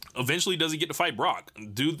 eventually, does he get to fight Brock?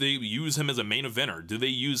 Do they use him as a main eventer? Do they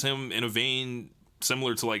use him in a vein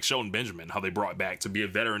similar to like Shelton Benjamin, how they brought back to be a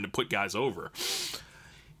veteran to put guys over?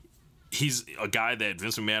 He's a guy that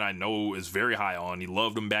Vince McMahon, I know, is very high on. He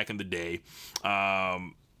loved him back in the day.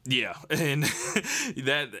 Yeah, and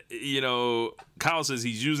that, Kyle says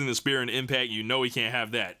he's using the spear and Impact. He can't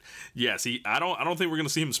have that. Yes, I don't think we're gonna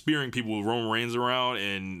see him spearing people with Roman Reigns around.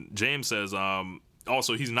 And James says,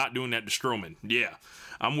 also he's not doing that to Strowman. Yeah,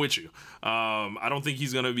 I'm with you. I don't think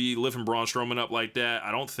he's gonna be lifting Braun Strowman up like that. I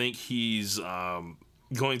don't think he's going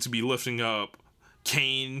to be lifting up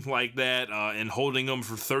Kane like that and holding him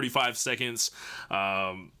for 35 seconds.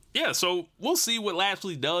 Yeah, so we'll see what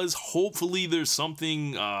Lashley does. Hopefully there's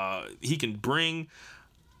something he can bring.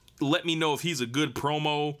 Let me know if he's a good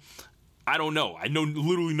promo. I don't know. I know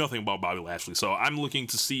literally nothing about Bobby Lashley, so I'm looking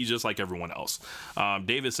to see just like everyone else.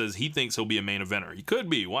 David says he thinks he'll be a main eventer. He could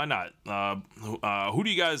be. Why not? Who do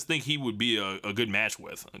you guys think he would be a good match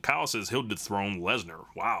with? Kyle says he'll dethrone Lesnar.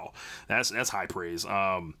 Wow, that's high praise.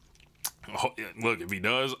 Look, if he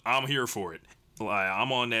does, I'm here for it.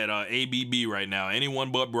 I'm on that ABB right now.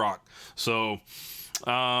 Anyone but Brock. So,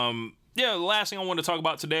 the last thing I want to talk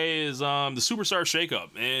about today is the Superstar shakeup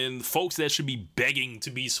and folks that should be begging to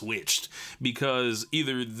be switched, because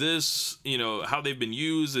either this, how they've been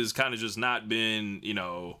used has kind of just not been,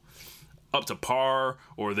 up to par,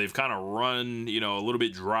 or they've kind of run, a little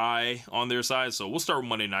bit dry on their side. So we'll start with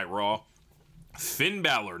Monday Night Raw. Finn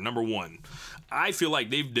Balor, number one. I feel like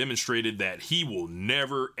they've demonstrated that he will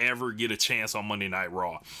never, ever get a chance on Monday Night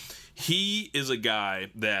Raw. He is a guy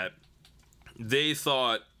that they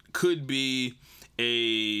thought could be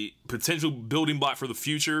a potential building block for the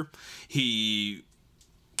future. He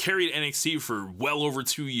carried NXT for well over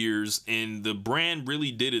 2 years, and the brand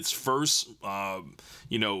really did its first,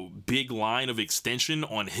 big line of extension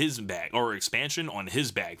on his back, or expansion on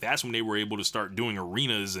his back. That's when they were able to start doing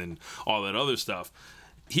arenas and all that other stuff.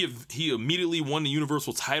 He immediately won the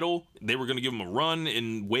Universal title. They were going to give him a run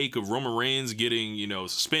in wake of Roman Reigns getting,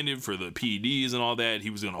 suspended for the PEDs and all that. He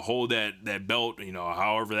was going to hold that belt,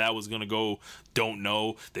 however that was going to go, don't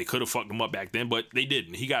know. They could have fucked him up back then, but they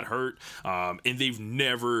didn't. He got hurt, and they've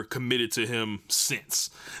never committed to him since.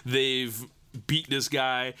 They've beat this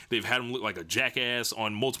guy. They've had him look like a jackass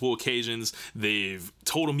on multiple occasions. They've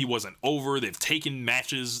told him he wasn't over. They've taken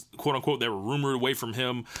matches, quote unquote, that were rumored away from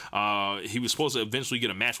him. He was supposed to eventually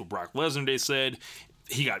get a match with Brock Lesnar, they said.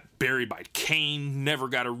 He got buried by Kane, never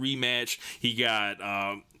got a rematch.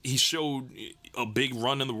 He showed a big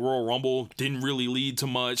run in the Royal Rumble, didn't really lead to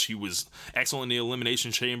much. He was excellent in the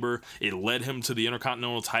Elimination Chamber. It led him to the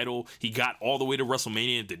Intercontinental title. He got all the way to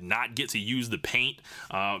WrestleMania and did not get to use the paint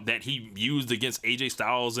that he used against AJ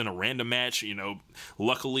Styles in a random match.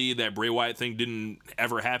 Luckily that Bray Wyatt thing didn't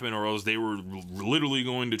ever happen, or else they were literally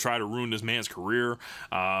going to try to ruin this man's career.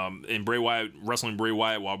 And Bray Wyatt wrestling Bray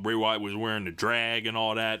Wyatt while Bray Wyatt was wearing the drag and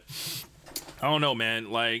all that. I don't know,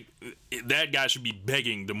 man. Like, that guy should be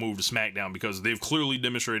begging to move to SmackDown because they've clearly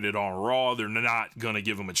demonstrated on Raw they're not going to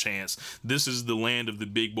give him a chance. This is the land of the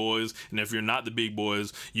big boys, and if you're not the big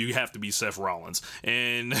boys, you have to be Seth Rollins.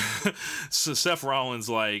 And so Seth Rollins,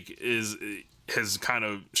 like, has kind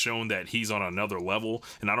of shown that he's on another level,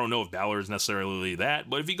 and I don't know if Balor is necessarily that,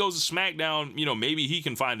 but if he goes to SmackDown, you know, maybe he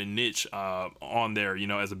can find a niche on there, you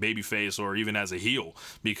know, as a babyface or even as a heel,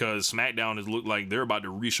 because SmackDown has looked like they're about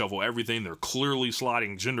to reshuffle everything. They're clearly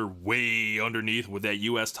slotting Jinder way underneath with that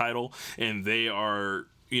U.S. title, and they are,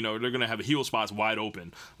 you know, they're going to have heel spots wide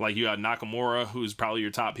open. Like, you got Nakamura, who's probably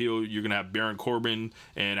your top heel. You're going to have Baron Corbin,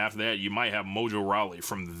 and after that, you might have Mojo Rawley.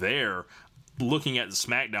 From there, looking at the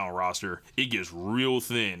SmackDown roster, it gets real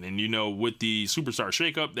thin. And, you know, with the superstar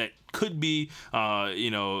shakeup, that could be,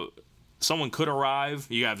 you know, someone could arrive.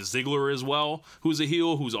 You have Ziggler as well, who's a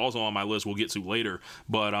heel, who's also on my list we'll get to later.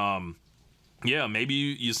 But, yeah, maybe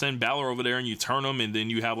you send Balor over there and you turn him, and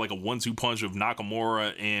then you have like a 1-2 punch of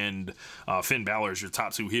Nakamura and Finn Balor as your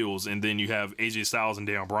top two heels, and then you have AJ Styles and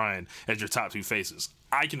Daniel Bryan as your top two faces.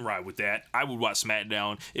 I can ride with that. I would watch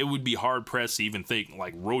SmackDown. It would be hard pressed to even think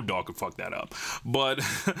like Road Dogg could fuck that up. But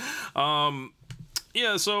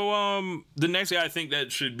yeah, so the next guy I think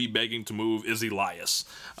that should be begging to move is Elias.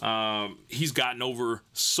 He's gotten over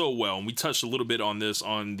so well, and we touched a little bit on this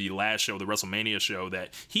on the last show, the WrestleMania show,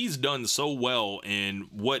 that he's done so well in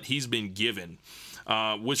what he's been given,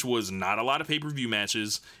 which was not a lot of pay-per-view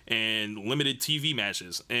matches and limited TV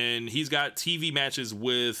matches. And he's got TV matches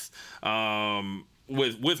with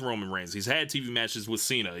Roman Reigns. He's had TV matches with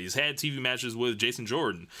Cena. He's had TV matches with Jason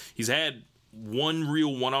Jordan. He's had one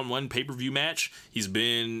real one-on-one pay-per-view match. He's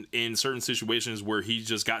been in certain situations where he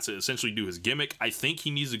just got to essentially do his gimmick. I think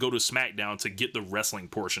he needs to go to SmackDown to get the wrestling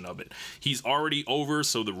portion of it. He's already over,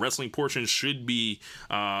 so the wrestling portion should be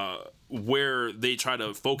where they try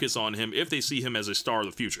to focus on him if they see him as a star of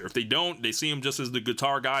the future. If they don't, they see him just as the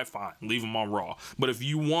guitar guy, fine, leave him on Raw. But if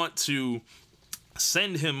you want to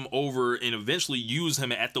send him over and eventually use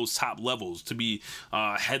him at those top levels to be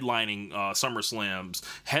headlining SummerSlams,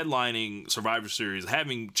 headlining Survivor Series,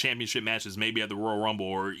 having championship matches maybe at the Royal Rumble,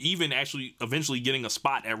 or even actually eventually getting a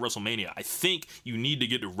spot at WrestleMania. I think you need to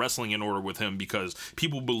get the wrestling in order with him, because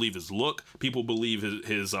people believe his look, people believe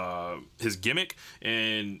his gimmick,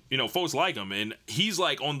 and you know, folks like him, and he's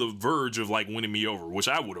like on the verge of like winning me over, which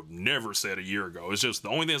I would have never said a year ago. It's just the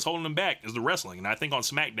only thing that's holding him back is the wrestling, and I think on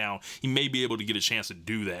SmackDown he may be able to get a chance to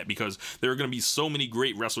do that, because there are going to be so many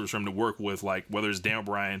great wrestlers for him to work with, like whether it's Daniel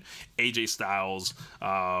Bryan, AJ Styles,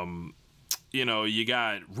 you know, you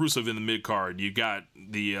got Rusev in the mid card, you got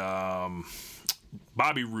the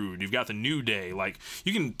Bobby Roode, you've got the New Day. Like,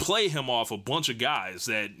 you can play him off a bunch of guys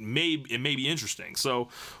that may be interesting. So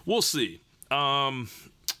we'll see.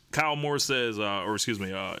 Kyle Moore says,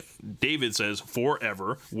 David says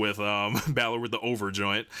forever with Balor with the over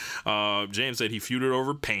joint. James said he feuded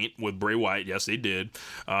over Paint with Bray Wyatt. Yes, they did.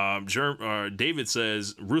 David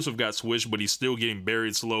says Rusev got switched, but he's still getting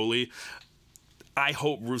buried slowly. I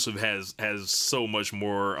hope Rusev has so much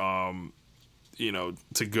more, you know,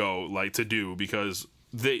 to go, like, to do, because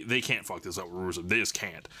they can't fuck this up with Rusev. They just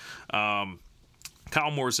can't. Kyle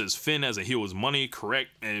Moore says Finn as a heel is money,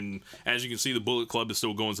 correct, and as you can see, the Bullet Club is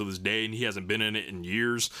still going to this day, and he hasn't been in it in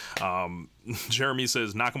years. Jeremy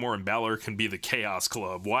says Nakamura and Balor can be the Chaos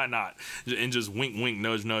Club. Why not? And just wink, wink,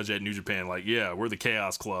 nudge, nudge at New Japan, like, yeah, we're the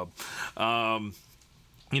Chaos Club.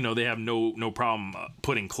 You know, they have no problem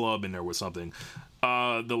putting club in there with something.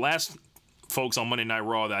 The last folks on Monday Night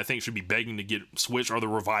Raw that I think should be begging to get switched are the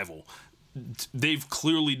Revival. They've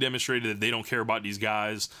clearly demonstrated that they don't care about these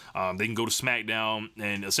guys. They can go to SmackDown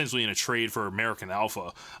and essentially in a trade for American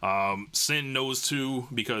Alpha, send those two,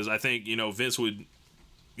 because I think, you know, Vince would,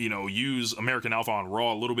 you know, use American Alpha on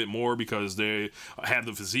Raw a little bit more, because they have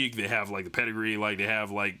the physique, they have like the pedigree, like they have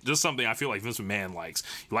like just something I feel like Vince McMahon likes.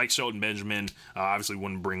 He likes Shelton Benjamin, obviously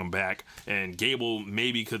wouldn't bring him back, and Gable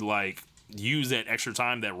maybe could like use that extra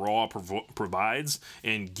time that Raw provides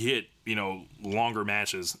and get, you know, longer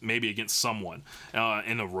matches, maybe against someone.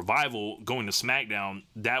 In a Revival going to SmackDown,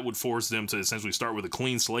 that would force them to essentially start with a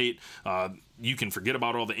clean slate. You can forget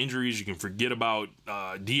about all the injuries. You can forget about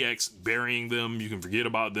DX burying them. You can forget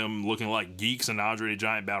about them looking like geeks in Andre the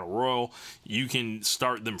Giant Battle Royal. You can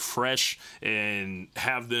start them fresh and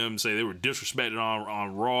have them say they were disrespected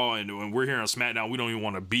on Raw, and when we're here on SmackDown, we don't even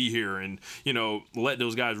want to be here, and, you know, let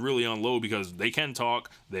those guys really unload, because they can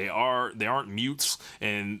talk. They aren't mutes,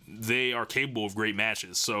 and they are capable of great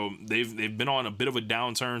matches. So they've been on a bit of a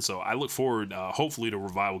downturn. So I look forward, hopefully, to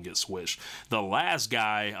Revival get switched. The last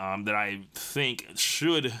guy that I think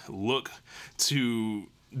should look to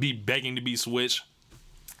be begging to be switched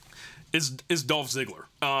It's Dolph Ziggler.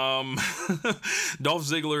 Dolph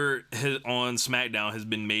Ziggler on SmackDown has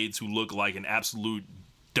been made to look like an absolute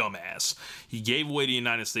dumbass. He gave away the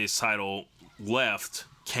United States title, left,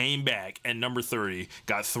 came back at number 30,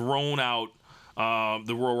 got thrown out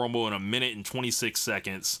the Royal Rumble in 1 minute and 26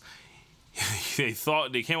 seconds.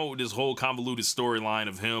 They came up with this whole convoluted storyline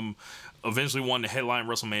of him eventually won the headline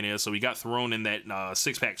WrestleMania, so he got thrown in that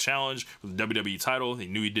six-pack challenge for the WWE title. He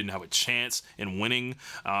knew he didn't have a chance in winning,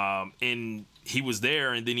 and he was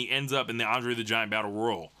there, and then he ends up in the Andre the Giant Battle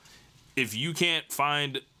Royal. If you can't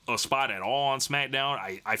find a spot at all on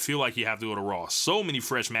SmackDown, I feel like you have to go to Raw. So many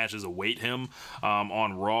fresh matches await him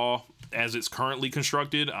on Raw as it's currently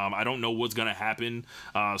constructed. I don't know what's going to happen,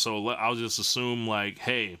 so I'll just assume, like,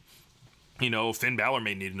 hey, you know, Finn Balor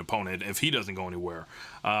may need an opponent if he doesn't go anywhere.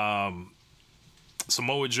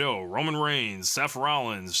 Samoa Joe, Roman Reigns, Seth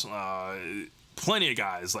Rollins, plenty of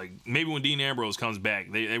guys. Like, maybe when Dean Ambrose comes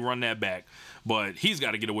back, they run that back. But he's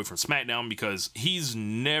got to get away from SmackDown because he's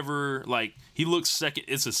never, like, he looks second.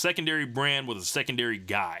 It's a secondary brand with a secondary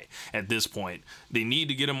guy at this point. They need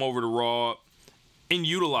to get him over to Raw and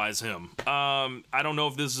utilize him. I don't know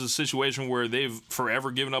if this is a situation where they've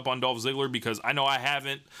forever given up on Dolph Ziggler, because I know I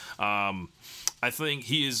haven't. I think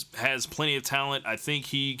he has plenty of talent. I think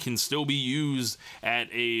he can still be used at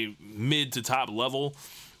a mid to top level.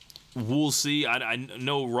 We'll see. I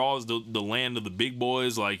know Raw is the land of the big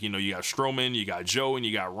boys. Like, you know, you got Strowman, you got Joe, and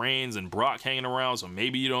you got Reigns and Brock hanging around. So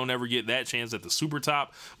maybe you don't ever get that chance at the super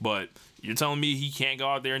top. But you're telling me he can't go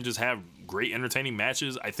out there and just have great entertaining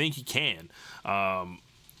matches? I think he can.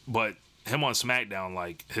 But him on SmackDown,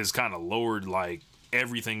 like, has kind of lowered, like,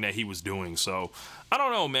 everything that he was doing. So I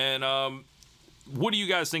don't know, man. What do you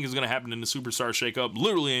guys think is going to happen in the Superstar shakeup?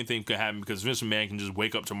 Literally anything could happen, because Vince McMahon can just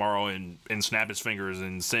wake up tomorrow and snap his fingers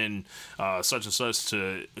and send such and such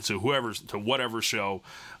to whatever show.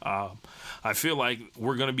 I feel like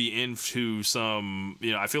we're going to be into some,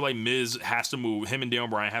 you know, I feel like Miz has to move. Him and Daniel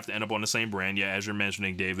Bryan have to end up on the same brand. Yeah, as you're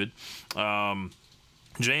mentioning, David.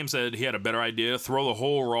 James said he had a better idea. Throw the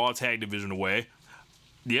whole Raw tag division away.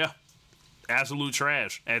 Yeah. Absolute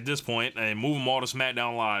trash at this point, and move them all to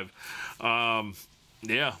SmackDown Live.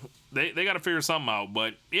 Yeah, they got to figure something out.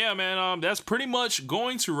 But yeah, man, that's pretty much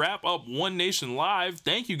going to wrap up One Nation Live.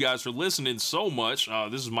 Thank you guys for listening so much.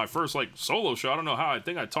 This is my first solo show. I don't know how. I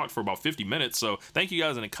think I talked for about 50 minutes. So thank you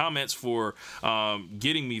guys in the comments for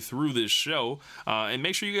getting me through this show. And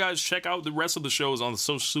make sure you guys check out the rest of the shows on the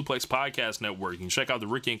Social Suplex Podcast Network. You can check out the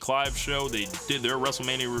Ricky and Clive show. They did their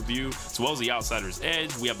WrestleMania review, as well as the Outsider's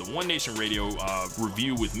Edge. We have the One Nation Radio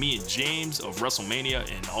review with me and James of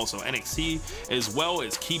WrestleMania and also NXT, as well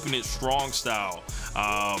as Keeping It Strong style.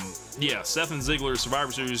 Yeah, Seth and Ziggler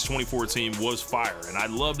Survivor Series 2014 was fire, and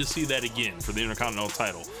I'd love to see that again for the Intercontinental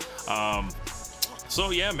title.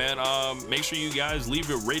 So yeah, man, make sure you guys leave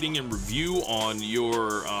a rating and review on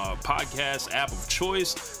your podcast app of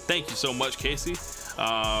choice. Thank you so much, Casey.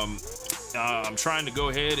 I'm trying to go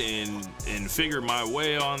ahead and figure my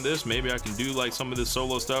way on this. Maybe I can do like some of this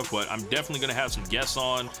solo stuff, but I'm definitely going to have some guests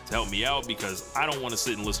on to help me out, because I don't want to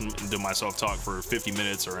sit and listen to myself talk for 50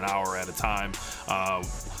 minutes or an hour at a time.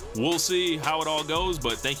 We'll see how it all goes,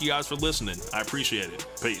 but thank you guys for listening. I appreciate it.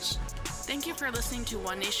 Peace. Thank you for listening to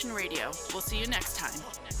One Nation Radio. We'll see you next time.